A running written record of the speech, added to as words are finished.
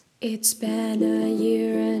It's been a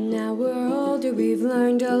year and now we're older. We've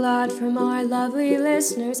learned a lot from our lovely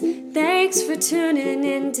listeners. Thanks for tuning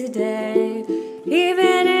in today.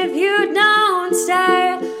 Even if you don't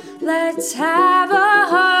stay, let's have a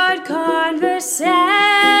hard conversation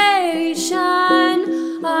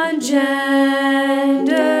on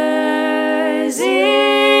Gender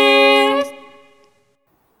Z.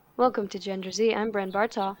 Welcome to Gender Z. I'm Bren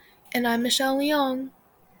Bartol. And I'm Michelle Leong.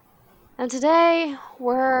 And today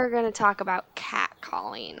we're going to talk about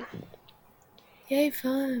catcalling. Yay,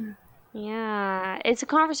 fun. Yeah, it's a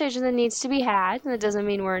conversation that needs to be had. That doesn't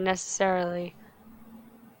mean we're necessarily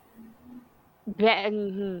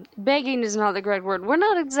begging is not the correct word. We're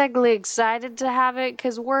not exactly excited to have it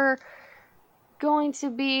because we're going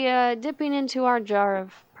to be dipping into our jar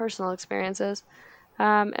of personal experiences.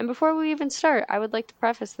 And before we even start, I would like to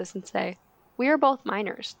preface this and say we are both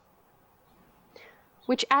minors,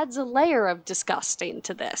 which adds a layer of disgusting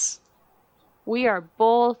to this. We are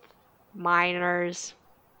both minors.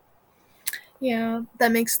 Yeah,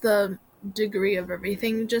 that makes the degree of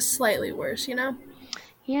everything just slightly worse, you know?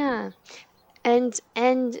 Yeah. And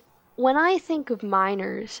when I think of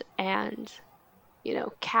minors and,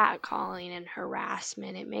 catcalling and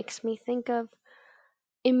harassment, it makes me think of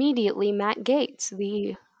immediately Matt Gaetz,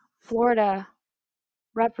 the Florida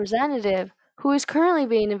representative who is currently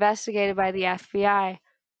being investigated by the FBI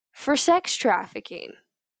for sex trafficking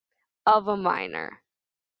of a minor.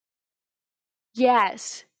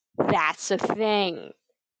 Yes, that's a thing.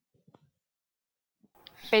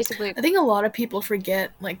 Basically, I think a lot of people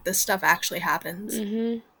forget, this stuff actually happens.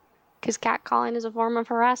 Because catcalling is a form of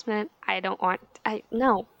harassment.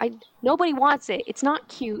 Nobody wants it. It's not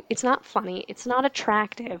cute. It's not funny. It's not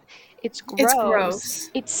attractive. It's gross. It's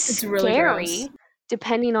gross. It's scary, really gross.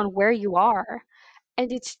 depending on where you are. And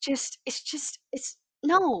it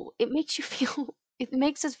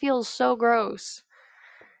makes us feel so gross.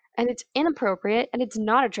 And it's inappropriate, and it's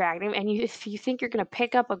not attractive. And if you think you're going to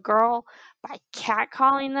pick up a girl by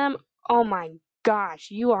catcalling them, oh my gosh,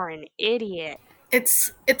 you are an idiot.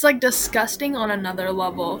 It's disgusting on another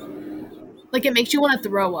level. It makes you want to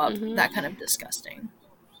throw up, that kind of disgusting.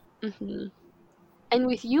 And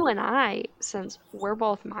with you and I, since we're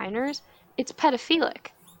both minors, it's pedophilic.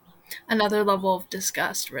 Another level of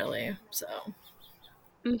disgust, really, so.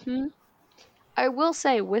 I will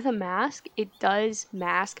say, with a mask, it does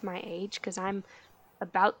mask my age, because I'm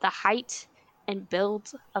about the height and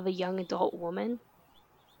build of a young adult woman,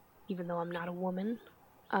 even though I'm not a woman.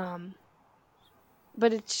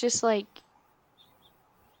 But it's just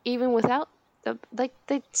even without that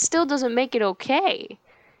still doesn't make it okay.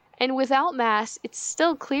 And without masks, it's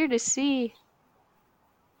still clear to see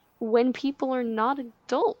when people are not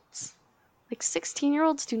adults.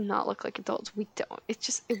 16-year-olds do not look like adults. We don't.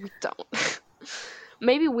 We don't.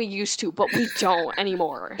 Maybe we used to, but we don't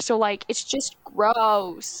anymore. So it's just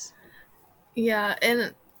gross. Yeah,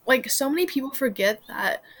 and so many people forget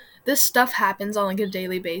that this stuff happens on a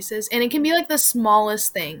daily basis, and it can be the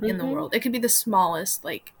smallest thing in the world. It could be the smallest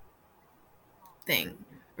thing,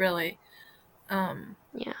 really.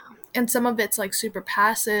 Yeah. And some of it's super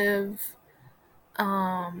passive.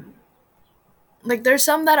 There's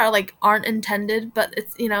some that are aren't intended, but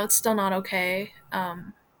it's still not okay.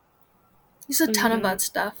 There's a ton of that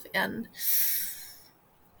stuff, and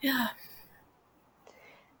yeah.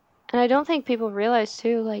 And I don't think people realize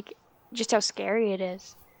too, just how scary it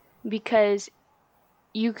is, because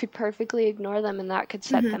you could perfectly ignore them and that could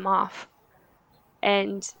set them off.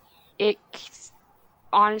 And it's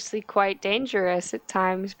honestly quite dangerous at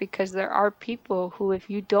times, because there are people who, if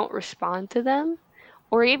you don't respond to them,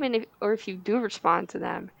 or if you do respond to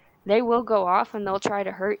them, they will go off and they'll try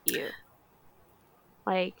to hurt you.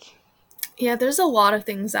 Yeah, there's a lot of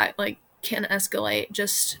things that can escalate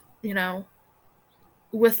just,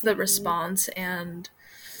 with the response and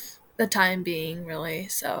the time being, really.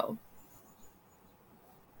 So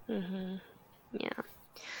yeah.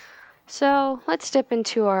 So let's dip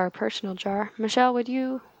into our personal jar. Michelle, would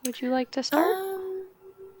you like to start?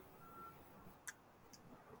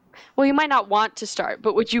 Well, you might not want to start,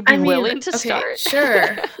 but would you be willing to start?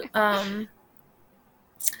 Sure.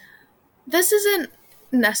 This isn't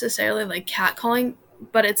necessarily catcalling,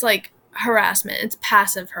 but it's harassment. It's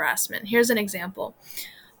passive harassment. Here's an example.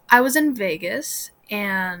 I was in Vegas,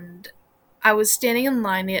 and I was standing in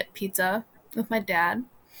line to get pizza with my dad,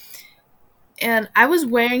 and I was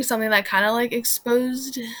wearing something that kind of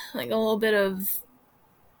exposed a little bit of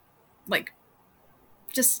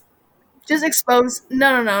just exposed.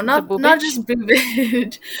 No, not just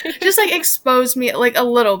boobage. Just exposed me a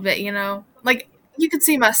little bit, you could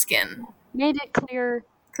see my skin. Made it clear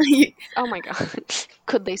Oh my god.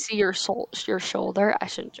 Could they see your shoulder? I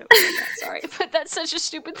shouldn't joke about that, sorry. But that's such a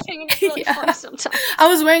stupid thing and it's really funny Yeah. sometimes. I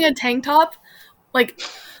was wearing a tank top, like,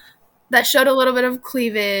 that showed a little bit of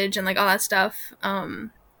cleavage and, like, all that stuff.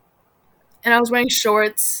 And I was wearing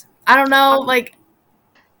shorts. I don't know, like,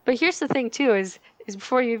 But here's the thing too is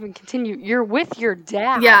before you even continue, you're with your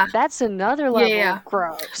yeah. dad. That's another Yeah, level yeah. of I'm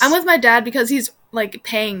gross. with my dad because he's, like,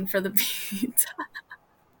 paying for the pizza.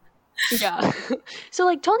 Yeah. So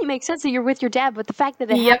like totally makes sense that you're with your dad, but the fact that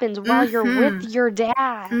it Yep. happens while you're with Mhm. your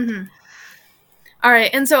dad. Mhm. All right.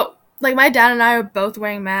 And so, like, my dad and I are both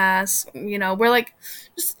wearing masks. You know, we're like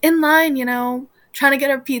just in line, you know, trying to get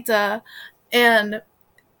our pizza. And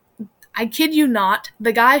I kid you not,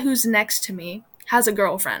 the guy who's next to me has a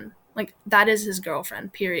girlfriend. Like, that is his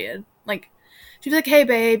girlfriend, period. Like, she'd be like, hey,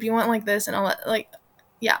 babe, you want like this? And all that. Like,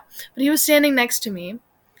 yeah. But he was standing next to me.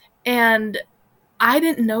 And I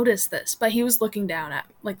didn't notice this, but he was looking down at,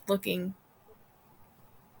 like, looking.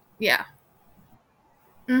 Yeah.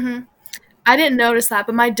 Mm-hmm. I didn't notice that,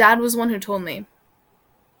 but my dad was the one who told me.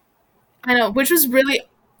 I know, which was really,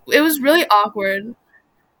 it was really awkward.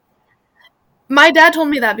 My dad told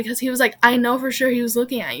me that because he was like, I know for sure he was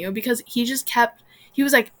looking at you because he just kept, he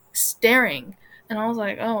was like staring. And I was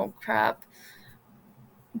like, oh crap.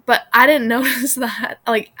 But I didn't notice that,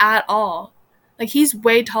 like, at all. Like, he's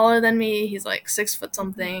way taller than me. He's like 6 foot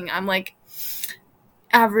something. I'm like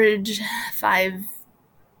average 5'4",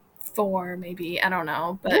 maybe. I don't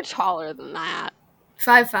know. You're But taller than that.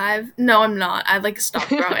 5'5". No, I'm not. I like stopped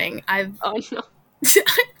growing. Oh no.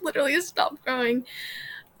 I literally stopped growing.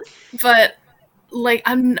 But like,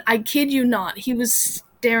 I kid you not, he was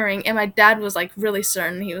staring and my dad was like really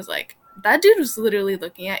certain. He was like, that dude was literally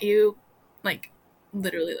looking at you, like,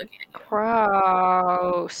 literally looking at you.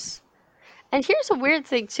 Gross. And here's a weird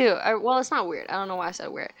thing too. Well, it's not weird. I don't know why I said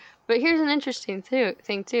weird. But here's an interesting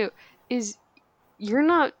thing too is you're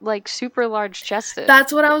not like super large chested.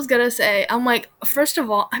 That's what I was gonna say. I'm like, first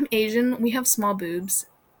of all, I'm Asian. We have small boobs.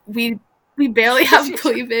 We barely have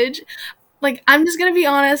cleavage. Like, I'm just gonna be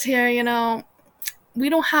honest here, you know. We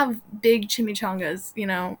don't have big chimichangas, you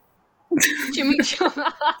know. Jimmy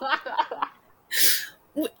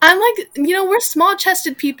I'm like, you know, we're small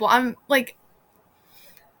chested people. I'm like,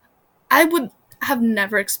 I would have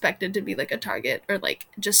never expected to be like a target or like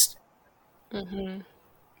just mm-hmm.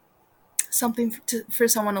 something for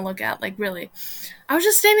someone to look at. Like, really, I was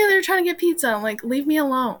just standing there trying to get pizza. Like, leave me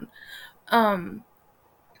alone. Um,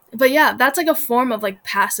 but yeah, that's like a form of like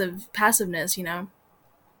passiveness, you know.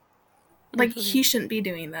 Like, Mm-hmm. he shouldn't be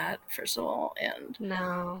doing that, first of all, and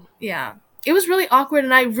No. yeah, it was really awkward,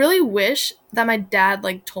 and I really wish that my dad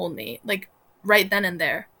like told me like right then and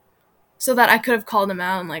there, so that I could have called him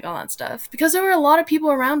out and like all that stuff because there were a lot of people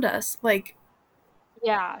around us. Like,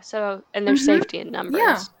 Yeah, so and there's mm-hmm, safety in yeah,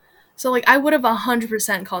 numbers. so like I would have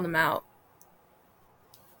 100% called him out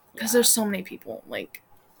because Yeah. there's so many people. Like,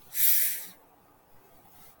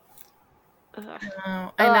 Ugh.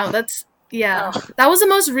 I know Ugh. that's, yeah, Ugh. that was the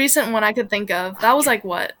most recent one I could think of. That was like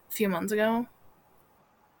what, a few months ago.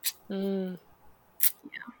 Mm.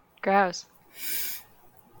 Gross.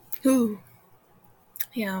 Ooh,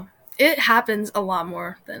 yeah, it happens a lot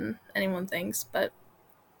more than anyone thinks, but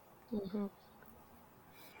Mm-hmm.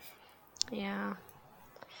 Yeah.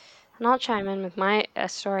 And I'll chime in with my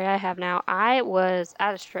story I have now. I was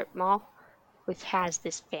at a strip mall, which has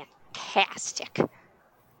this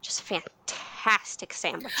just fantastic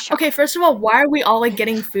sandwich okay, shop. first of all, why are we all like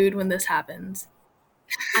getting food when this happens?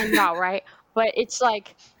 I know, right? But it's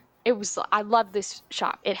like, I love this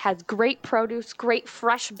shop. It has great produce, great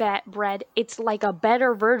fresh bread. It's like a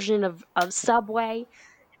better version of Subway.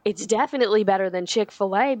 It's definitely better than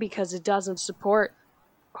Chick-fil-A because it doesn't support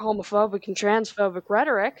homophobic and transphobic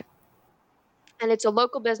rhetoric. And it's a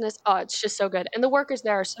local business. Oh, it's just so good. And the workers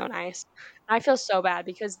there are so nice. I feel so bad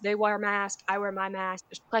because they wear a mask. I wear my mask.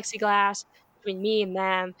 There's plexiglass between me and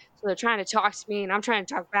them. So they're trying to talk to me and I'm trying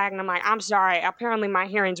to talk back. And I'm like, I'm sorry. Apparently my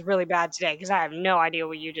hearing's really bad today because I have no idea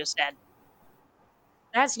what you just said.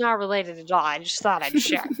 That's not related at all. I just thought I'd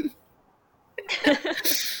share.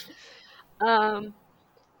 um,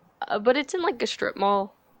 but it's in like a strip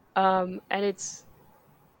mall. And it's,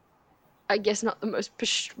 I guess, not the most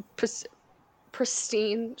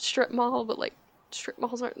pristine strip mall, but like strip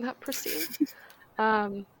malls aren't that pristine.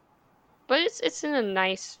 Um, but it's in a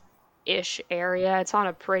nice-ish area. It's on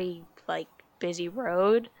a pretty like busy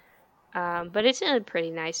road. But it's in a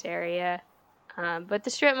pretty nice area. But the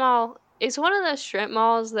strip mall is one of those strip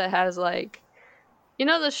malls that has like, you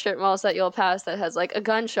know, the strip malls that you'll pass that has like a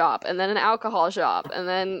gun shop and then an alcohol shop and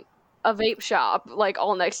then a vape shop like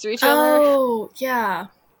all next to each other. Oh, yeah.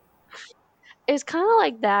 it's kind of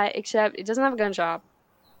like that, except it doesn't have a gun shop.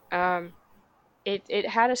 Um, it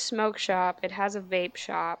had a smoke shop. It has a vape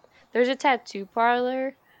shop. There's a tattoo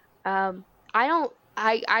parlor.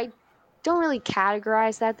 I don't really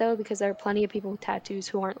categorize that though because there are plenty of people with tattoos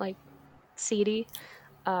who aren't like seedy.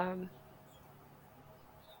 Um,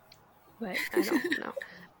 but I don't know.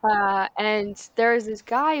 And there was this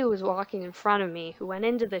guy who was walking in front of me who went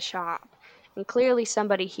into the shop, and clearly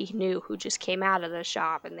somebody he knew who just came out of the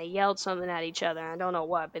shop, and they yelled something at each other. I don't know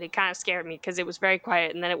what, but it kind of scared me because it was very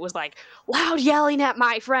quiet, and then it was like loud yelling at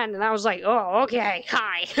my friend, and I was like, oh, okay,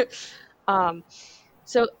 hi. um,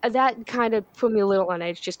 so that kind of put me a little on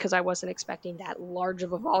edge just because I wasn't expecting that large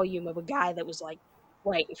of a volume of a guy that was like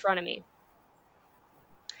right in front of me.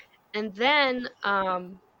 And then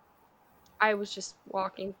I was just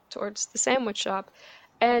walking towards the sandwich shop,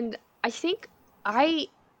 and I think I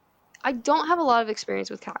I don't have a lot of experience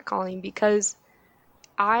with catcalling because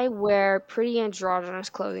I wear pretty androgynous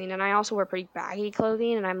clothing, and I also wear pretty baggy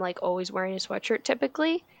clothing, and I'm like always wearing a sweatshirt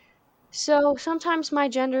typically. So sometimes my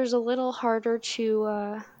gender is a little harder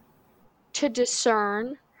to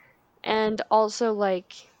discern, and also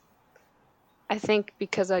like I think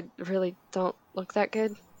because I really don't look that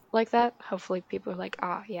good like that, hopefully people are like,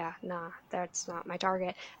 "Ah, yeah, nah, that's not my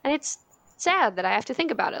target." And it's sad that I have to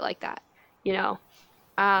think about it like that, you know.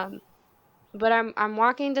 Um, but I'm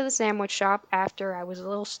walking to the sandwich shop after I was a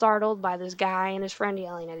little startled by this guy and his friend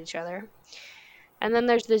yelling at each other. And then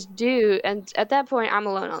there's this dude, and at that point I'm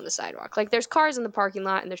alone on the sidewalk. Like there's cars in the parking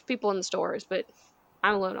lot and there's people in the stores, but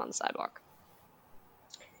I'm alone on the sidewalk.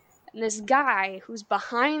 And this guy who's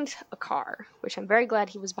behind a car, which I'm very glad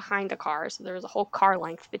he was behind a car, so there was a whole car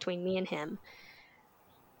length between me and him,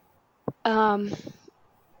 um,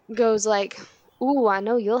 goes like, "Ooh, I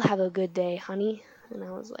know you'll have a good day, honey." And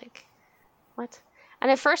I was like, "What?"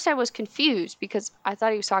 And at first I was confused because I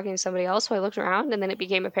thought he was talking to somebody else, so I looked around, and then it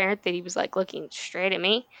became apparent that he was like looking straight at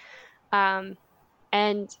me. Um,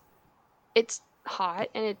 and it's hot,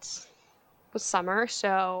 and it was summer,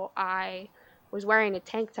 so I was wearing a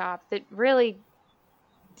tank top that really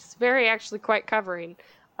it's very actually quite covering.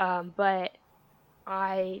 But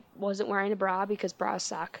I wasn't wearing a bra because bras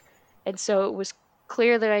suck. And so it was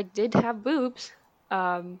clear that I did have boobs.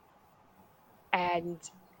 Um, and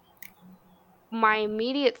my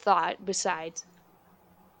immediate thought, besides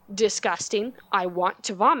disgusting, I want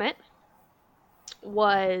to vomit,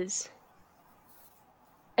 was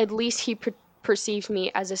at least he perceived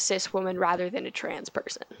me as a cis woman rather than a trans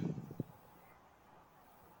person.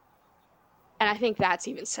 And I think that's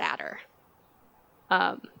even sadder.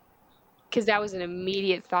 Um, because that was an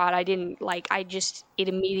immediate thought. I didn't like, it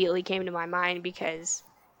immediately came to my mind because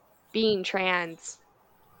being trans,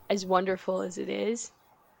 as wonderful as it is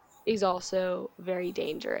also very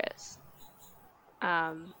dangerous.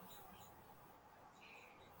 Um,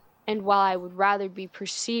 and while I would rather be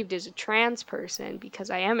perceived as a trans person because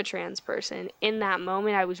I am a trans person, in that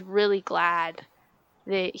moment I was really glad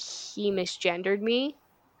that he misgendered me.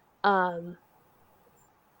 Um,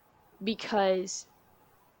 because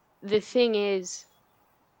the thing is,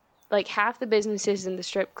 like half the businesses in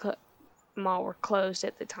the mall were closed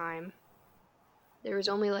at the time. There was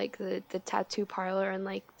only like the tattoo parlor and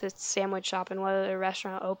like the sandwich shop and one other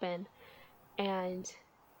restaurant open. And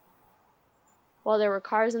while there were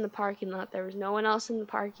cars in the parking lot, there was no one else in the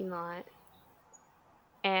parking lot.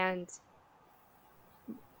 And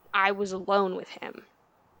I was alone with him.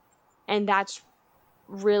 And that's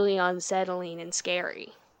really unsettling and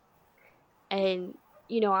scary. And,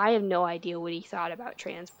 I have no idea what he thought about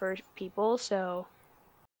trans people. So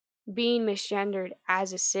being misgendered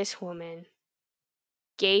as a cis woman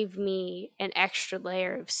gave me an extra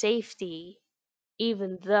layer of safety,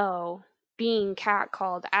 even though being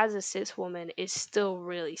catcalled as a cis woman is still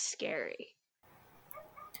really scary.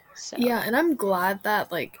 So, Yeah, and I'm glad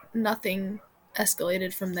that like nothing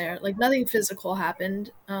escalated from there. Like nothing physical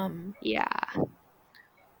happened. yeah.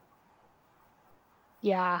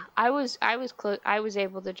 Yeah, I was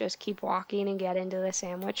able to just keep walking and get into the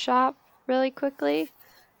sandwich shop really quickly.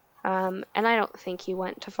 And I don't think he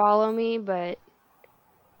went to follow me, but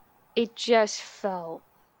it just felt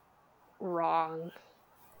wrong.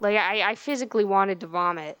 Like I physically wanted to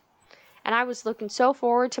vomit. And I was looking so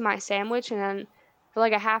forward to my sandwich, and then for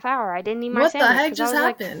like a half hour I didn't eat my What the sandwich heck because I just was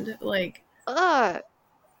like, happened? Like, ugh,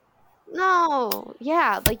 no.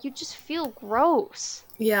 Yeah, like you just feel gross.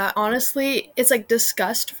 yeah, honestly, it's like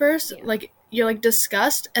disgust first. Yeah. Like you're like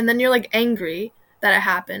disgust and then you're like angry that it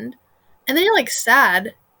happened. And then you're like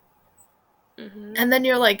sad Mhm. and then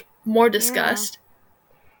you're like more Yeah. disgust.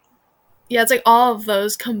 Yeah, it's like all of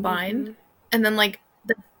those combined Mhm. and then like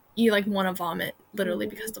you like want to vomit literally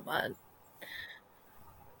because Mhm. of the blood.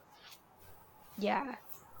 Yeah.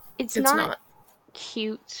 It's It's not not.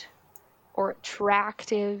 cute or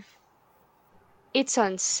attractive. It's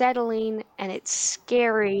unsettling and it's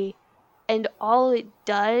scary. And all it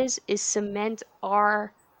does is cement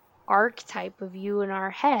our archetype of you in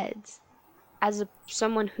our heads as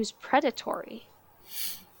someone who's predatory.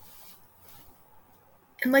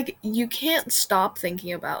 And like you can't stop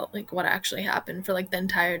thinking about like what actually happened for like the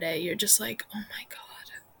entire day. You're just like, oh my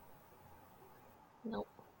god. Nope.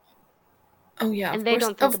 Oh yeah, And they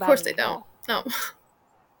don't think of about course it they at don't. all. No.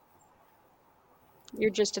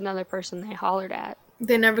 You're just another person they hollered at.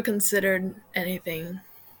 They never considered anything.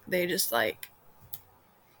 They just like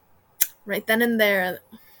right then and there.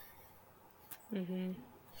 Hmm.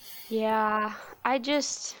 Yeah,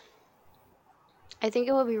 I think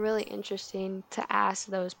it would be really interesting to ask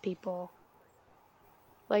those people,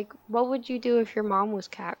 like, what would you do if your mom was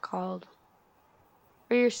catcalled?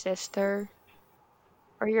 Or your sister?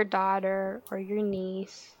 Or your daughter? Or your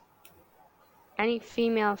niece? Any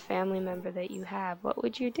female family member that you have, what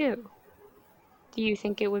would you do? Do you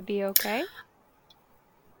think it would be okay?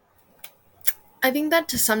 I think that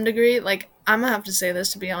to some degree, like I'm gonna have to say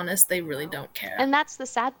this to be honest, they really No. don't care. And that's the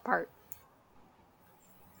sad part.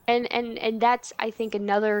 And that's, I think,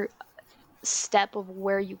 another step of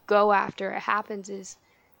where you go after it happens is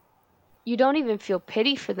you don't even feel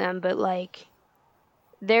pity for them, but like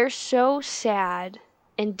they're so sad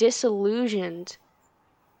and disillusioned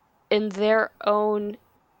in their own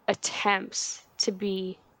attempts to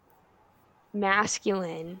be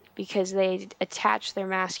masculine because they attach their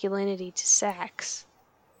masculinity to sex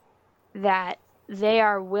that they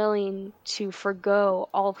are willing to forgo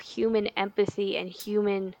all human empathy and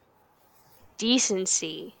human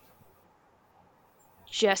decency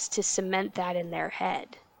just to cement that in their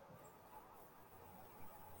head.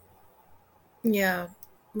 Yeah.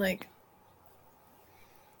 Like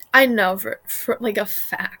I know for like a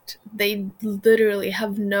fact, they literally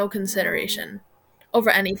have no No, consideration over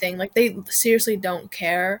anything. Like they seriously don't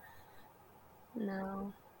care.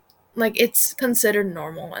 no. Like it's considered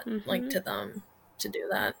normal like Hmm. to them to do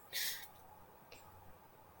that.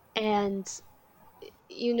 And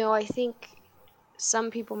I think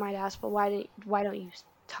some people might ask, well, why don't you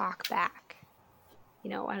talk back?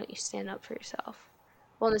 Why don't you stand up for yourself?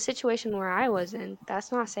 Well, in the situation where I was in,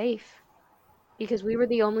 that's not safe because we were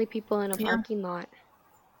the only people in a Yeah. parking lot,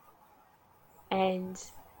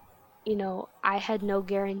 and I had no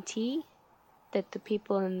guarantee that the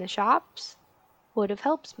people in the shops would have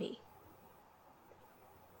helped me.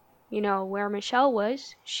 Where Michelle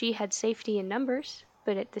was, she had safety in numbers,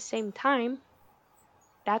 but at the same time,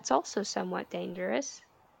 that's also somewhat dangerous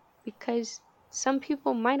because some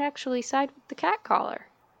people might actually side with the cat caller.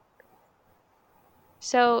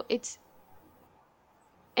 So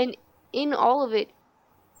and in all of it,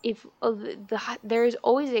 if there is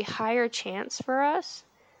always a higher chance for us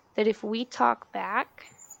that if we talk back,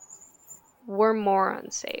 we're more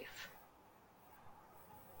unsafe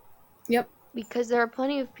Yep. because there are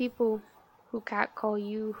plenty of people who catcall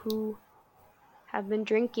you who have been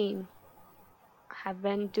drinking, have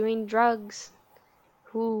been doing drugs,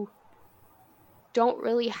 who don't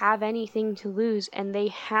really have anything to lose and they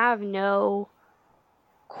have no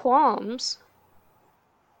qualms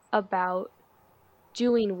about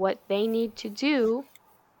doing what they need to do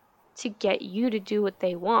to get you to do what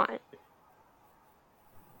they want.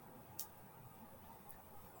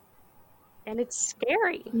 And it's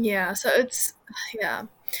scary. Yeah. So it's yeah.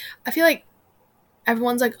 I feel like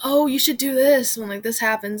everyone's like, "Oh, you should do this when like this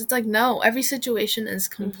happens." It's like, no, every situation is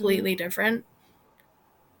Mhm. completely different.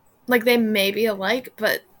 Like they may be alike,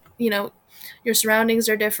 but you know, your surroundings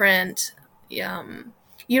are different.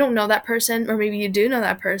 You don't know that person, or maybe you do know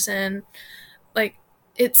that person. Like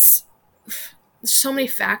it's so many Mhm.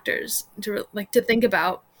 factors to think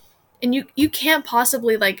about, and you can't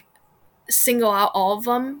possibly like single out all of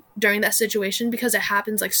them during that situation because it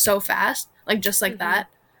happens like so fast, like just like Mhm. that.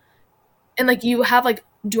 And like you have like,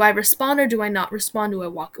 do I respond or do I not respond? Do I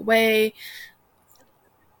walk away?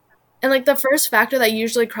 And like the first factor that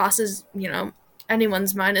usually crosses,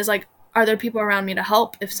 anyone's mind is like, are there people around me to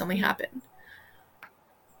help if something Mhm. happened?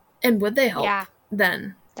 And would they help Yeah,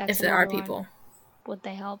 then if that's there are another one. people? Would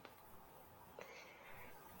they help?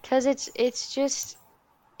 Cuz it's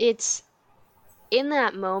in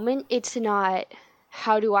that moment, it's not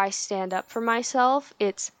how do I stand up for myself?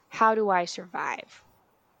 It's how do I survive?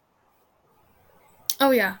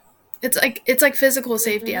 Oh yeah. It's like physical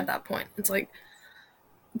safety at Mhm. that point. It's like,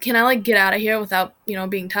 can I like get out of here without,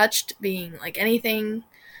 being touched, being like anything,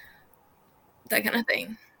 that kind of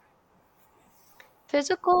thing.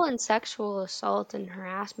 Physical and sexual assault and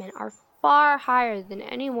harassment are far higher than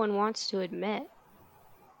anyone wants to admit.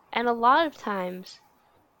 And a lot of times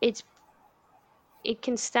it's it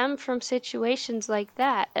can stem from situations like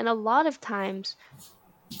that. And a lot of times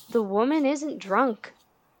the woman isn't drunk,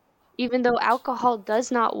 even though alcohol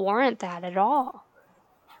does not warrant that at all.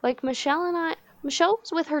 Like Michelle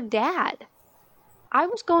was with her dad. I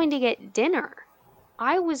was going to get dinner.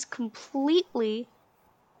 I was completely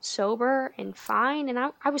sober and fine, and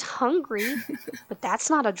I was hungry, but that's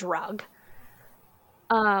not a drug.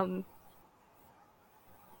 Um,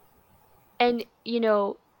 and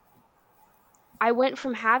I went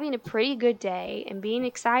from having a pretty good day and being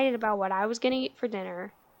excited about what I was going to eat for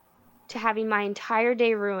dinner to having my entire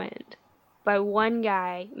day ruined by one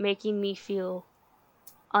guy making me feel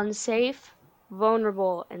unsafe,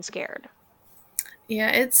 vulnerable, and scared. Yeah,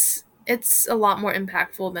 it's a lot more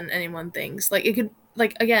impactful than anyone thinks. Like it could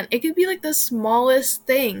like again, it could be like the smallest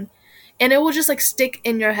thing and it will just like stick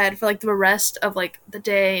in your head for like the rest of like the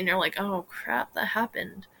day and you're like, "Oh crap, that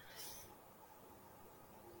happened."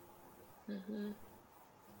 Hmm.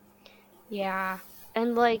 Yeah.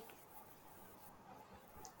 And like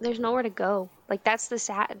there's nowhere to go. Like that's the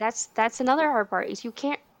sad that's another hard part is you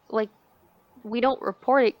can't like we don't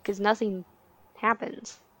report it cuz nothing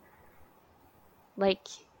happens. Like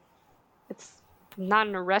it's not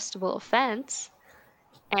an arrestable offense,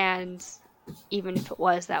 and even if it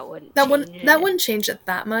was, that wouldn't change That it. wouldn't change it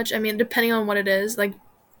that much. I mean, depending on what it is, like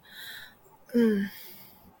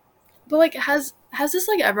but like has this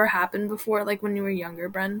like ever happened before like when you were younger,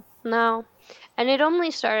 Bren? No. And it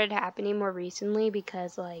only started happening more recently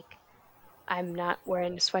because like I'm not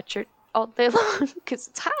wearing a sweatshirt all day long because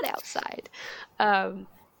it's hot outside. Um,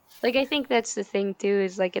 like I think that's the thing too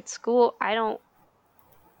is like at school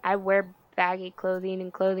I wear baggy clothing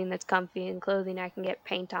and clothing that's comfy and clothing I can get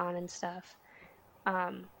paint on and stuff.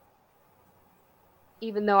 Um,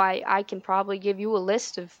 even though I can probably give you a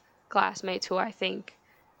list of classmates who I think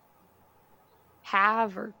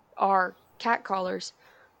have or are catcallers.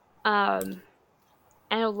 Um,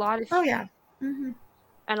 and a lot of Oh yeah. Mhm.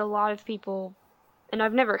 and a lot of people and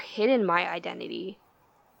I've never hidden my identity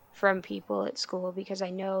from people at school because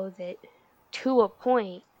I know that to a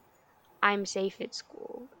point I'm safe at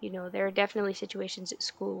school. There are definitely situations at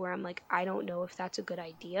school where I'm like, I don't know if that's a good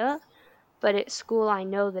idea, but at school I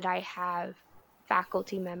know that I have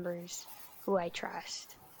faculty members who I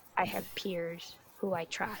trust. I have peers who I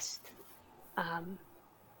trust. Um,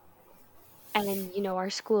 and our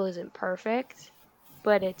school isn't perfect,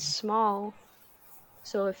 but it's small.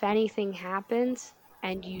 So if anything happens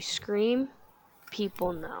and you scream,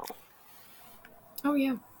 people know. Oh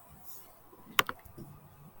yeah.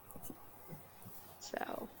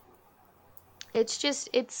 So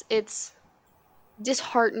it's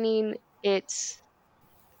disheartening. It's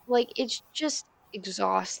just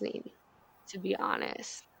exhausting, to be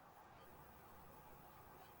honest.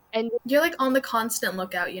 And You're like on the constant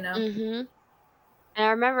lookout, you know? mhm. And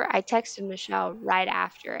I remember I texted Michelle right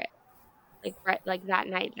after it, like that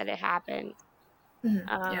night that it happened.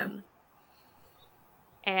 Yeah. Um,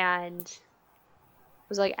 and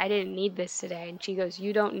was like, I didn't need this today. And she goes,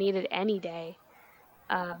 you don't need it any day.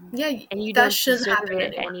 Yeah, And you that don't shouldn't deserve happen to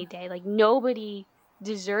it anyone. any day. Like nobody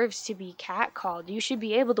deserves to be catcalled. You should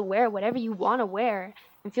be able to wear whatever you want to wear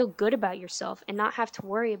and feel good about yourself and not have to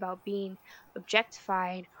worry about being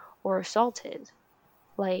objectified or assaulted.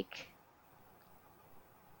 Like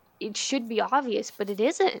it should be obvious, but it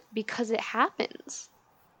isn't because it happens.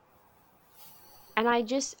 And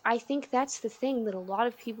I think that's the thing that a lot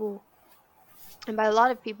of people, and by a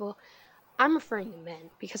lot of people, I'm referring to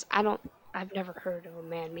men because I've never heard of a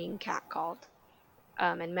man being catcalled.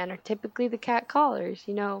 And men are typically the catcallers,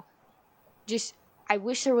 just I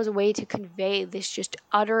wish there was a way to convey this just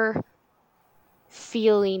utter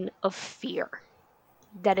feeling of fear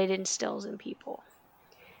that it instills in people.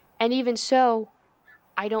 And even so,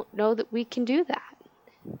 I don't know that we can do that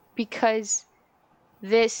because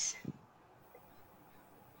this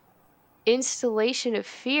installation of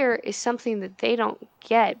fear is something that they don't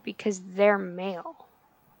get because they're male.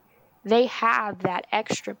 They have that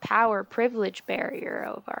extra power privilege barrier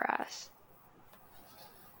over us.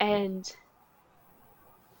 And,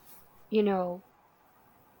 you know,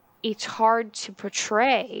 it's hard to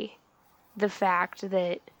portray the fact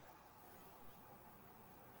that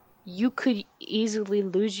you could easily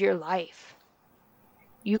lose your life.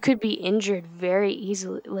 You could be injured very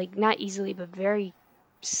easily, like not easily, but very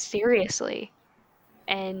seriously.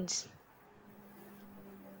 And,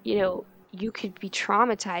 you could be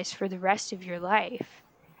traumatized for the rest of your life.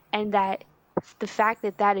 And that the fact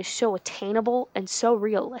that that is so attainable and so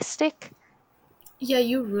realistic. Yeah,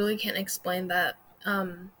 you really can't explain that.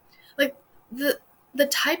 Like the the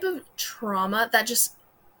type of trauma that just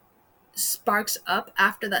sparks up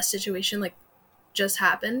after that situation like just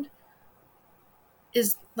happened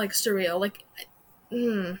is like surreal.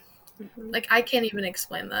 Mm, Hmm. like I can't even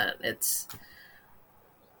explain that. It's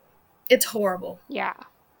horrible. Yeah,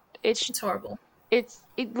 it's It's horrible.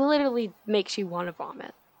 it literally makes you want to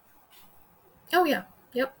vomit. Oh yeah.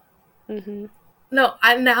 Yep. Hmm. No,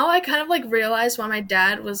 I kind of like realize why my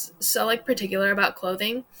dad was so like particular about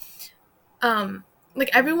clothing. Um like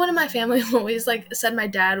everyone in my family always like said my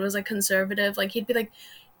dad was like conservative. Like he'd be like,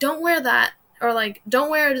 "Don't wear that," or like, "Don't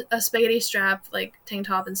wear a spaghetti strap like tank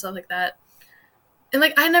top and stuff like that." And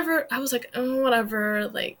like I was like, "Oh, whatever."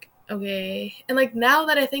 Like, okay. And like now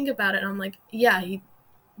that I think about it, I'm like, yeah, he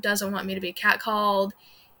doesn't want me to be catcalled.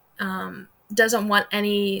 Doesn't want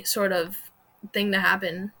any sort of thing to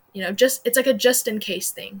happen. Just it's like a just in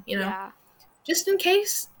case thing. Yeah, Just in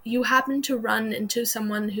case you happen to run into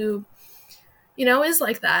someone who is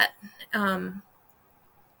like that. Um,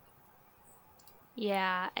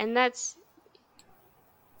 yeah, and that's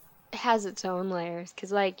has its own layers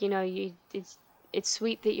because, like, it's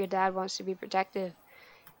sweet that your dad wants to be protective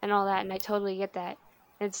and all that, and I totally get that.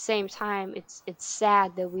 At the same time, it's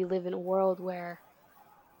sad that we live in a world where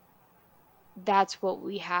that's what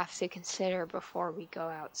we have to consider before we go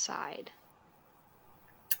outside.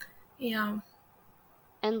 yeah,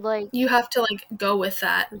 And like, you have to like go with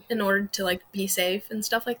that in mhm. order to like be safe and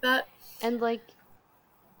stuff like that. And like,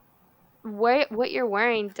 what you're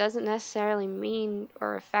wearing doesn't necessarily mean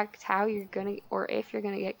or affect how you're gonna or if you're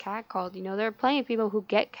gonna get catcalled. There are plenty of people who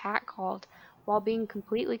get catcalled while being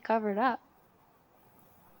completely covered up,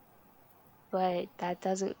 but that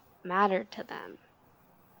doesn't matter to them.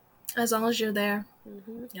 As long as you're there,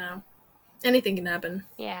 Hmm. you know, anything can happen.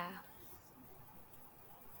 Yeah,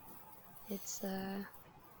 it's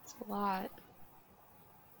it's a lot.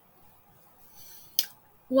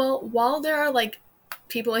 Well, while there are like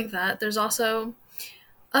people like that, there's also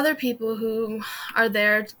other people who are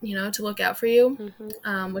there, to look out for you,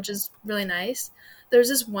 Hmm. which is really nice. There's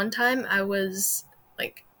this one time I was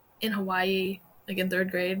like in Hawaii, like in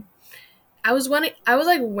third grade. I was like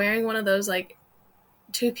wearing one of those like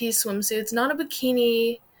two-piece swimsuits, not a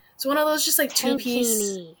bikini. It's one of those just like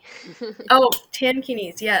two-piece. Tankini. Oh,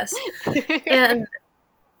 tankinis, yes. And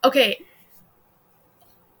okay,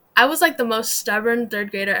 I was like the most stubborn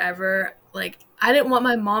third grader ever. Like I didn't want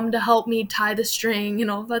my mom to help me tie the string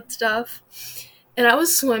and all that stuff. And I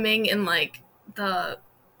was swimming in like the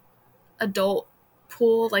adult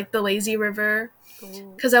pool, like the lazy river,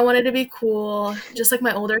 Ooh. because I wanted to be cool, just like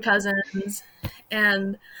my older cousins.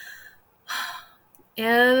 And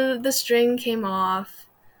the string came off.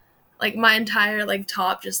 Like my entire like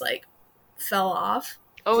top just like fell off.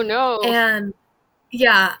 Oh no. And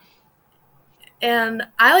yeah, and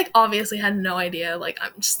I like obviously had no idea. Like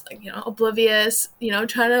I'm just like, oblivious,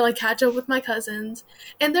 trying to like catch up with my cousins.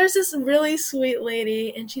 And there's this really sweet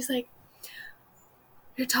lady and she's like,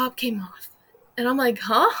 "Your top came off." And I'm like,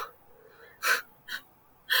 "Huh?"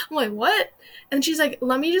 I'm like, "What?" And she's like,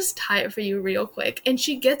 "Let me just tie it for you real quick." And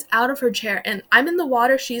she gets out of her chair and I'm in the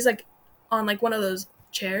water. She's like on like one of those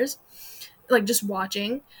chairs, like just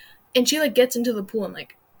watching. And she like gets into the pool and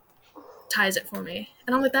like ties it for me.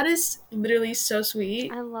 And I'm like, that is literally so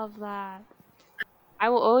sweet. I love that. I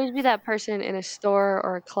will always be that person in a store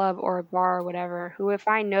or a club or a bar or whatever who, if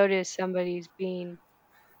I notice somebody's being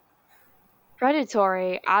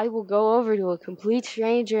predatory, I will go over to a complete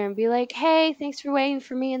stranger and be like, "Hey, thanks for waiting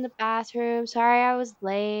for me in the bathroom. Sorry I was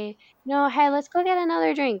late. Hey, let's go get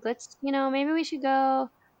another drink. Maybe we should go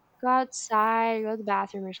outside or go to the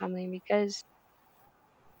bathroom or something because."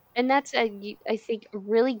 And that's I think a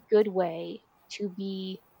really good way to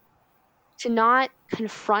not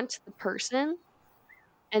confront the person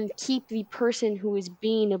and keep the person who is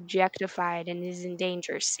being objectified and is in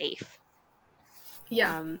danger safe.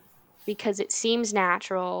 Yeah. Um, because it seems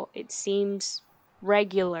natural, it seems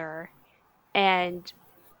regular, and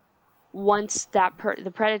once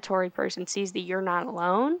the predatory person sees that you're not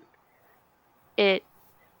alone, it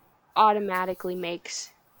automatically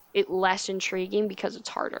makes it less intriguing because it's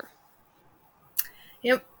harder.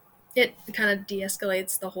 Yep. It kind of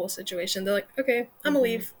de-escalates the whole situation. They're like, "Okay, I'm gonna Hmm.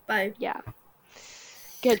 leave. Bye." Yeah,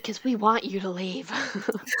 good because we want you to leave.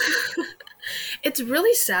 It's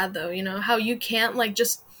really sad though, how you can't like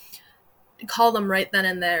just call them right then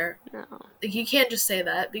and there. No, Like you can't just say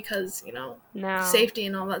that because, no, safety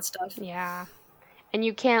and all that stuff. yeah, and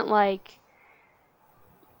you can't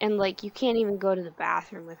you can't even go to the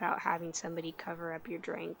bathroom without having somebody cover up your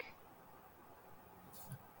drink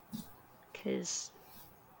because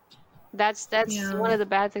that's one Yeah. of the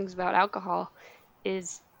bad things about alcohol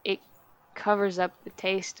is it covers up the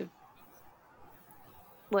taste of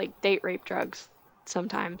like date rape drugs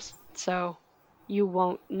sometimes. So you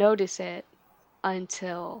won't notice it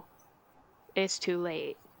until it's too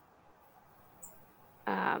late.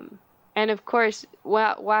 Um, and of course,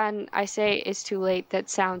 when I say it's too late, that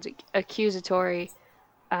sounds accusatory.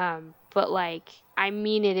 But like I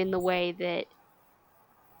mean it in the way that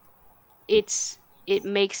it's it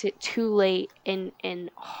makes it too late and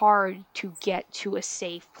hard to get to a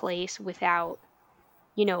safe place without,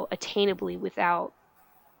 attainably without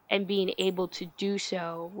and being able to do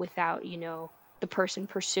so without, the person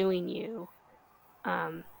pursuing you,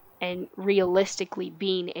 um, and realistically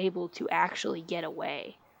being able to actually get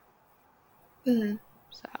away. Mm-hmm.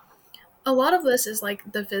 So, A lot of this is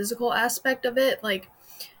like the physical aspect of it. Like,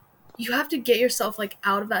 you have to get yourself like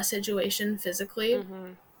out of that situation physically,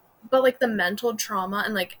 mm-hmm, but like the mental trauma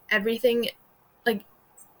and like everything, like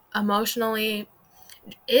emotionally,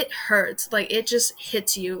 it hurts. Like, it just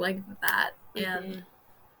hits you like that, mm-hmm. and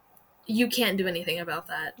you can't do anything about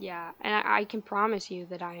that. Yeah, and I can promise you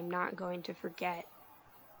that I am not going to forget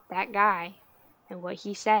that guy and what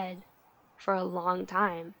he said for a long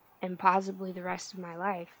time and possibly the rest of my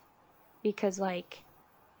life because like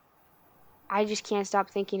I just can't stop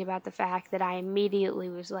thinking about the fact that I immediately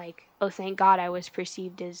was like, "Oh, thank God I was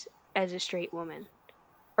perceived as a straight woman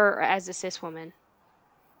or as a cis woman."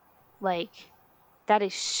 Like that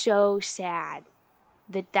is so sad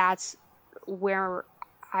that that's where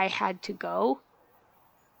I had to go,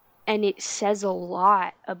 and it says a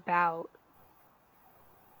lot about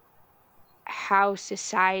how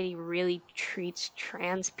society really treats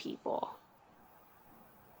trans people.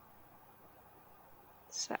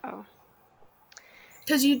 So,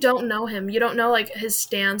 Because you don't know him. You don't know like his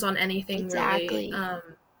stance on anything really. exactly.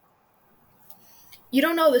 You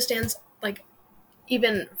don't know the stance like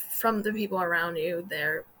even from the people around you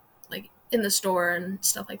there, like in the store and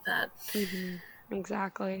stuff like that. Mhm.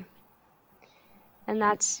 Exactly. And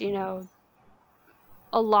that's,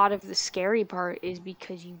 a lot of the scary part is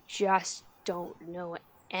because you just don't know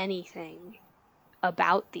anything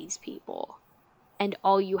about these people. And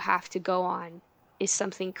all you have to go on is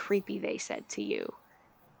something creepy they said to you.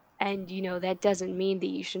 And, that doesn't mean that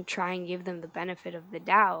you should try and give them the benefit of the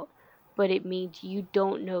doubt, but it means you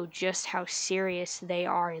don't know just how serious they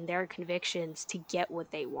are in their convictions to get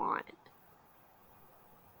what they want.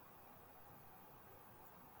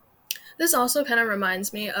 This also kind of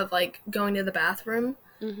reminds me of like going to the bathroom.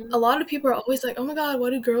 Mm-hmm. A lot of people are always like, "Oh my god,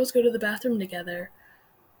 why do girls go to the bathroom together?"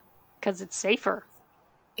 Because it's safer.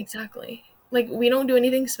 Exactly. Like, we don't do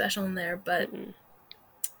anything special in there, but Mm-mm.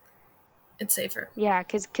 it's safer. Yeah,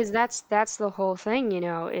 because that's the whole thing,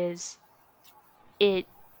 is it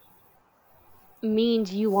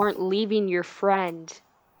means you aren't leaving your friend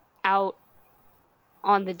out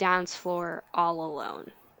on the dance floor all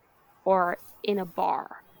alone or in a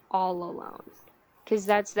bar all alone. Because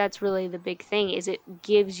that's really the big thing is it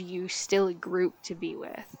gives you still a group to be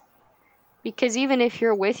with. Because even if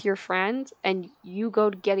you're with your friend and you go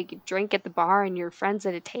to get a drink at the bar and your friend's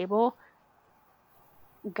at a table,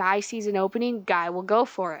 guy sees an opening, guy will go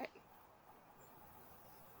for it.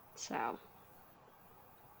 So,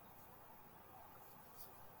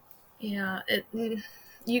 Yeah,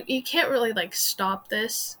 you can't really like stop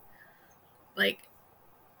this. Like,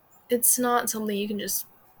 it's not something you can just,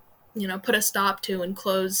 put a stop to and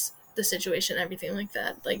close the situation, everything like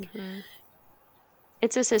that. Like, mhm.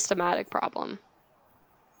 It's a systematic problem.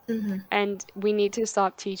 mm-hmm. And we need to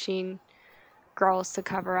stop teaching girls to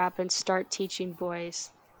cover up and start teaching boys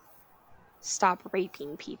stop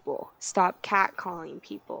raping people, stop catcalling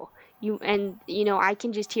people. I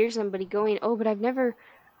can just hear somebody going, "Oh, but I never,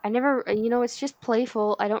 it's just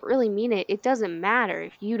playful. I don't really mean it." It doesn't matter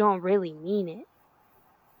if you don't really mean it.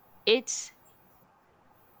 It's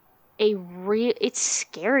it's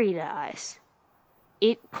scary to us.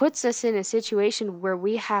 It puts us in a situation where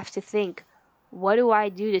we have to think, what do I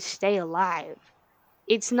do to stay alive?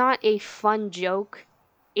 It's not a fun joke.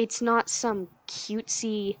 It's not some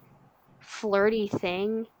cutesy, flirty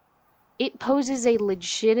thing. It poses a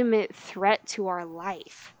legitimate threat to our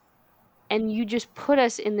life. And you just put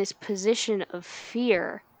us in this position of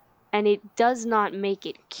fear, and it does not make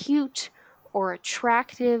it cute or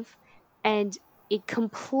attractive, and it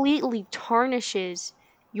completely tarnishes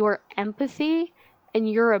your empathy and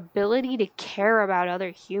your ability to care about other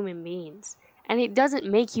human beings. And it doesn't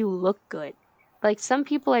make you look good. Like some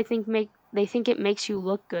people I think they think it makes you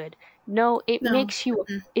look good. No, it No. makes you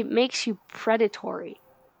Mm-mm. it makes you predatory.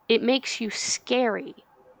 It makes you scary.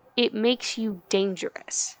 It makes you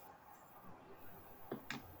dangerous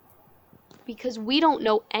because we don't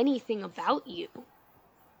know anything about you.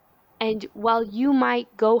 And while you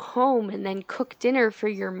might go home and then cook dinner for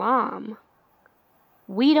your mom,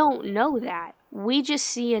 we don't know that. We just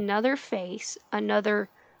see another face, another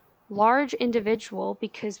large individual,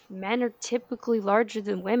 because men are typically larger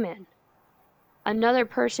than women. Another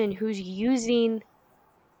person who's using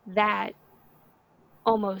that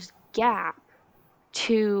almost gap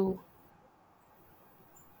to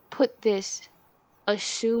put this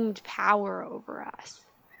assumed power over us.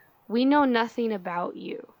 We know nothing about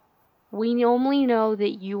you. We only know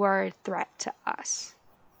that you are a threat to us.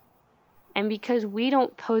 And because we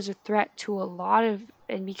don't pose a threat to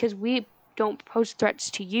and because we don't pose threats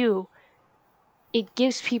to you, it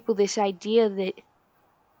gives people this idea that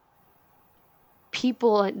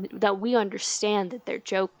that we understand that they're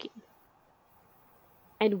joking.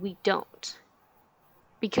 And we don't.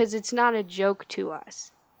 Because it's not a joke to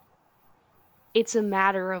us. It's a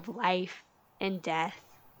matter of life and death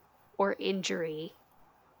or injury.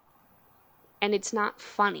 And it's not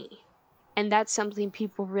funny. And that's something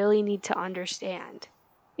people really need to understand.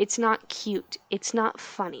 It's not cute. It's not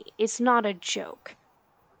funny. It's not a joke.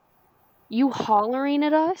 You hollering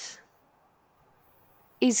at us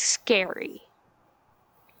is scary.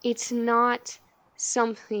 It's not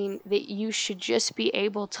something that you should just be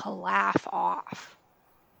able to laugh off.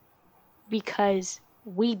 Because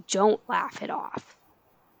we don't laugh it off.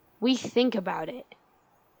 We think about it.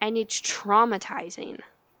 And it's traumatizing.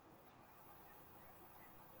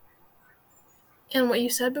 And what you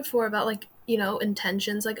said before about, like, you know,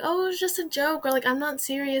 intentions, like, oh, it was just a joke, or like, I'm not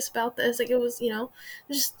serious about this, like, it was, you know,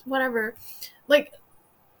 just whatever. Like,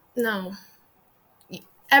 no.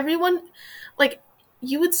 Everyone, like,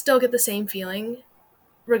 you would still get the same feeling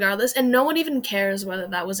regardless, and no one even cares whether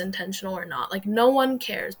that was intentional or not. Like, no one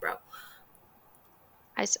cares, bro.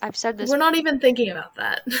 I've said this. We're not even thinking about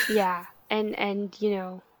that. Yeah. And you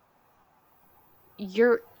know,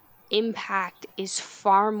 your impact is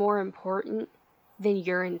far more important than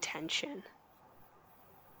your intention.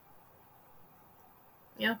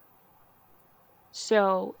 Yeah.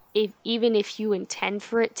 So even if you intend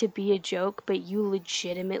for it to be a joke, but you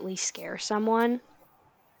legitimately scare someone,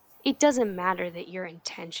 it doesn't matter that your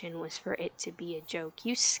intention was for it to be a joke.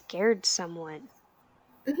 You scared someone.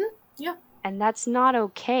 Mm-hmm. Yeah. And that's not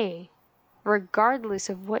okay, regardless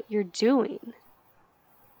of what you're doing.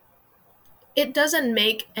 It doesn't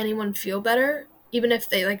make anyone feel better, even if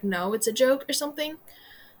they, like, know it's a joke or something.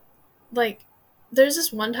 Like, there's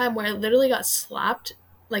this one time where I literally got slapped,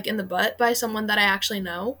 like, in the butt by someone that I actually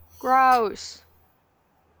know. Gross.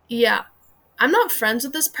 Yeah. I'm not friends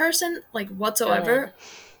with this person, like, Good. whatsoever.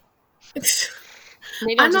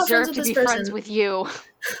 They don't I'm not friends deserve with to this be friends person. with you.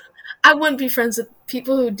 I wouldn't be friends with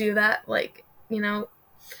people who do that, like, you know.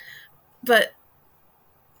 But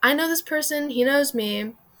I know this person, he knows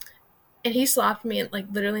me, and he slapped me, like,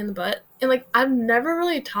 literally in the butt. And, like, I've never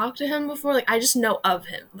really talked to him before. Like, I just know of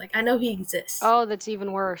him. Like, I know he exists. Oh, that's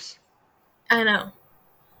even worse. I know.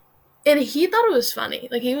 And he thought it was funny.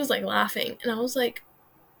 Like, he was, like, laughing. And I was like...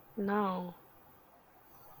 No.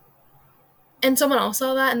 And someone else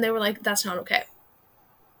saw that, and they were like, that's not okay.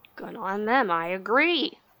 Good on them. I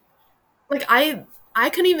agree. Like, I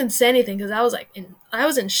couldn't even say anything because I was, like, I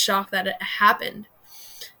was in shock that it happened.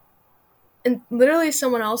 And literally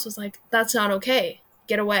someone else was like, that's not okay.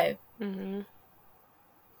 Get away. Mm-hmm.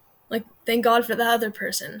 Like, thank God for the other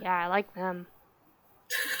person. Yeah, I like them.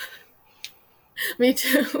 Me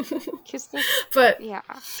too. But, yeah.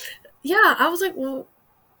 Yeah, I was like, well,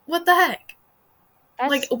 what the heck?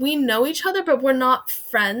 Like, we know each other, but we're not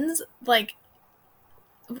friends. Like,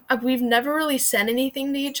 we've never really said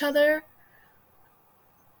anything to each other.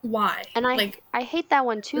 Why? And I hate that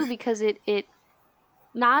one too, because it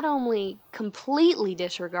not only completely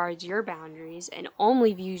disregards your boundaries and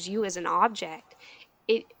only views you as an object,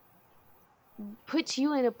 it puts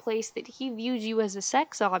you in a place that he views you as a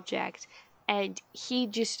sex object, and he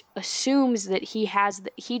just assumes that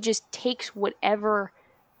he just takes whatever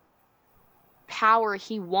power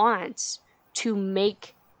he wants to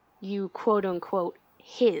make you, quote unquote,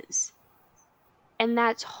 his. And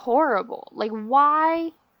that's horrible. Like,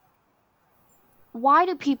 why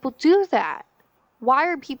do people do that? Why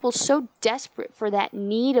are people so desperate for that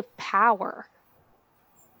need of power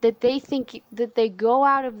that they think that they go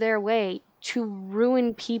out of their way to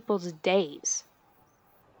ruin people's days?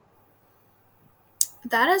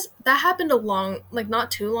 That happened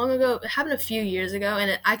not too long ago. It happened a few years ago,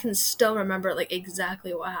 and I can still remember, like,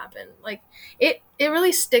 exactly what happened. Like, it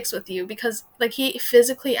really sticks with you because, like, he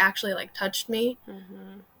physically actually, like, touched me.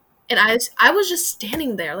 Mm-hmm. And I was just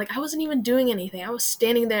standing there. Like, I wasn't even doing anything. I was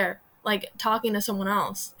standing there, like, talking to someone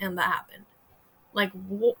else, and that happened. Like,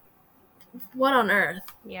 what on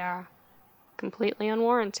earth? Yeah. completely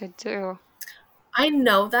unwarranted, too. I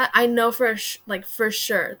know that. I know for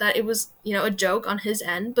sure that it was, a joke on his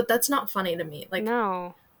end, but that's not funny to me. Like,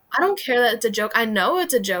 No. I don't care that it's a joke. I know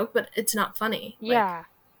it's a joke, but it's not funny. Like, Yeah.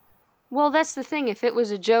 Well, that's the thing. If it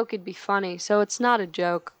was a joke, it'd be funny. So it's not a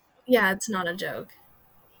joke. yeah, it's not a joke.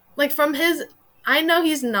 Like, from his, I know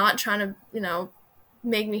he's not trying to,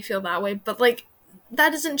 make me feel that way, but like, that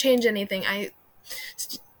doesn't change anything.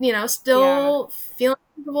 Yeah. Still feel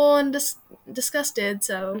uncomfortable and disgusted.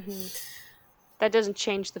 So, That doesn't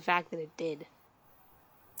change the fact that it did.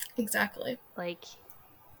 exactly. Like,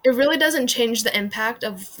 It really doesn't change the impact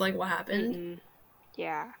of like what happened.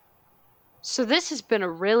 yeah. So this has been a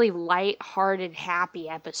really light-hearted, happy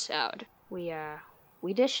episode. We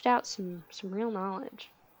dished out some real knowledge.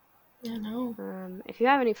 Yeah, no. If you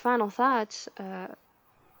have any final thoughts,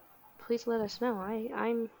 please let us know.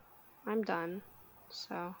 I'm done.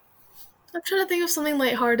 So I'm trying to think of something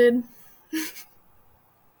lighthearted.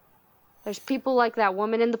 there's people like that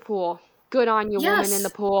woman in the pool. Good on you, woman in the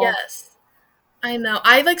pool. Yes. I know.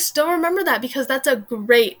 I like still remember that because that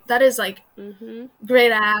is like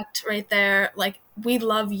great act right there. Like, we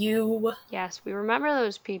love you. Yes, we remember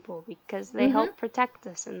those people because they help protect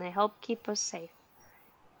us and they help keep us safe.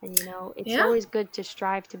 And it's always good to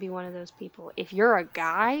strive to be one of those people. If you're a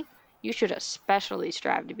guy, you should especially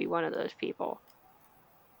strive to be one of those people.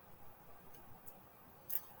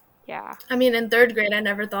 Yeah. I mean, in 3rd grade, I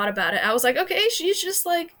never thought about it. I was like, okay, she's just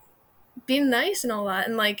like being nice and all that.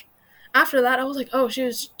 And like after that, I was like, oh, she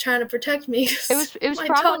was trying to protect me. It was my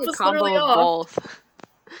probably top a was combo literally of off. both.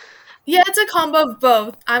 Yeah, it's a combo of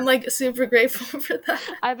both. I'm like super grateful for that.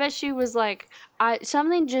 I bet she was like,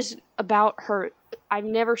 something just about her. I've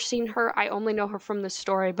never seen her. I only know her from the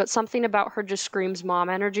story, but something about her just screams mom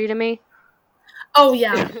energy to me. Oh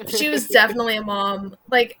yeah, she was definitely a mom.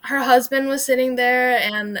 Like, her husband was sitting there,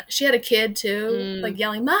 and she had a kid too, like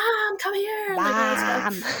yelling, "Mom, come here!" Like, all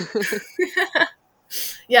that stuff.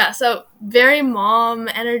 Yeah, so very mom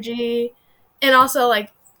energy, and also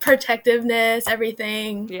like protectiveness,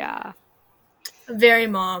 everything. Yeah. Very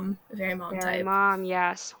mom Very type. mom,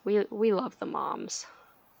 yes. We love the moms.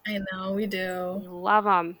 I know, we We do. love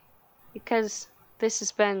them because this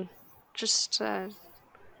has been just an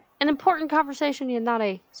important conversation and not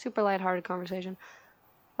a super lighthearted conversation.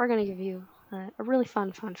 We're going to give you a really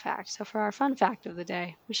fun fact. So for our fun fact of the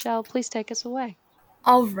day, Michelle, please take us away.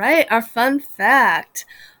 All right, our fun fact.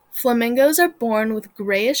 Flamingos are born with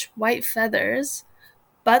grayish-white feathers,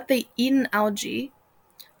 but they eat an algae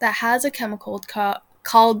that has a chemical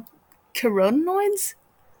called carotenoids,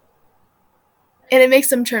 and it makes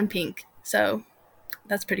them turn pink. So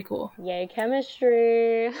that's pretty cool. Yay,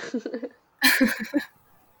 chemistry!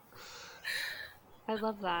 I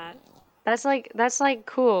love that. That's like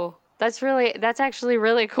cool. That's actually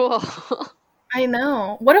really cool. I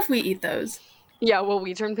know. What if we eat those? Yeah, will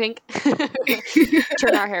we turn pink?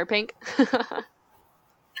 Turn our hair pink?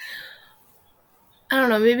 I don't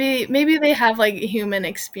know. Maybe they have like human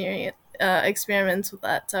experiments with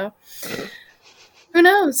that. So who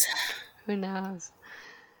knows? Who knows?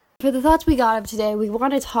 For the thoughts we got up today, we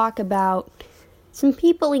want to talk about some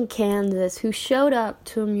people in Kansas who showed up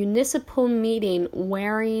to a municipal meeting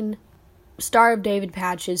wearing Star of David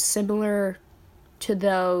patches similar to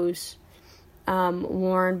those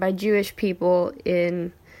worn by Jewish people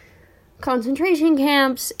in concentration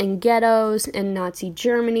camps and ghettos in Nazi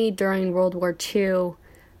Germany during World War II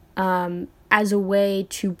as a way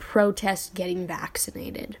to protest getting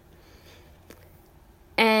vaccinated.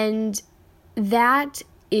 And that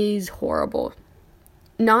is horrible.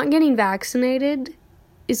 Not getting vaccinated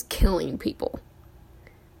is killing people.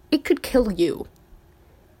 It could kill you.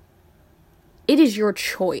 It is your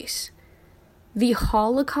choice. The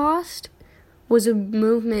Holocaust was a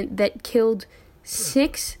movement that killed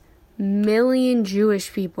 6 million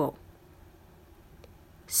Jewish people.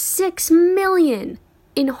 6 million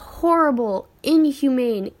in horrible,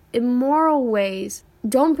 inhumane, immoral ways.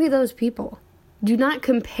 Don't be those people. Do not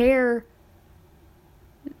compare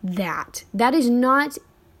that. That is not...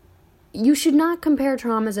 You should not compare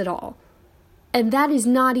traumas at all. And that is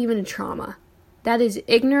not even a trauma. That is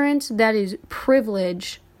ignorance, that is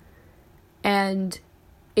privilege, and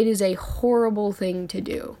it is a horrible thing to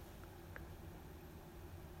do.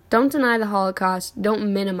 Don't deny the Holocaust,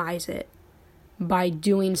 don't minimize it by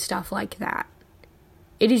doing stuff like that.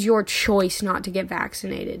 It is your choice not to get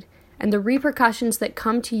vaccinated. And the repercussions that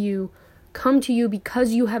come to you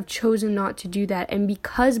because you have chosen not to do that. And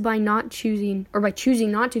because by choosing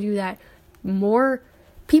not to do that, more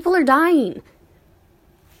people are dying.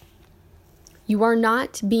 You are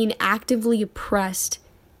not being actively oppressed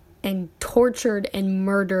and tortured and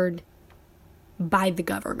murdered by the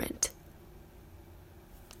government.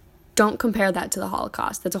 Don't compare that to the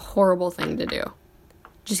Holocaust. That's a horrible thing to do.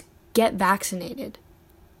 Just get vaccinated.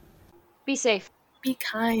 Be safe. Be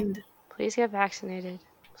kind. Please get vaccinated.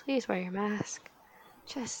 Please wear your mask.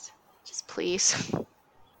 Just please.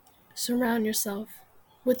 Surround yourself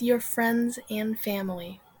with your friends and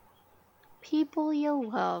family. People you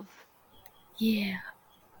love. Yeah.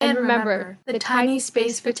 And remember, the tiny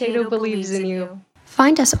space potato believes in you.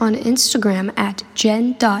 Find us on Instagram at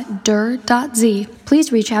jen.dur.z.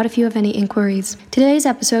 Please reach out if you have any inquiries. Today's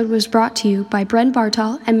episode was brought to you by Bren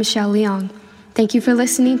Bartal and Michelle Leong. Thank you for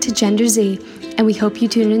listening to Gender Z, and we hope you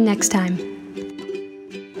tune in next time.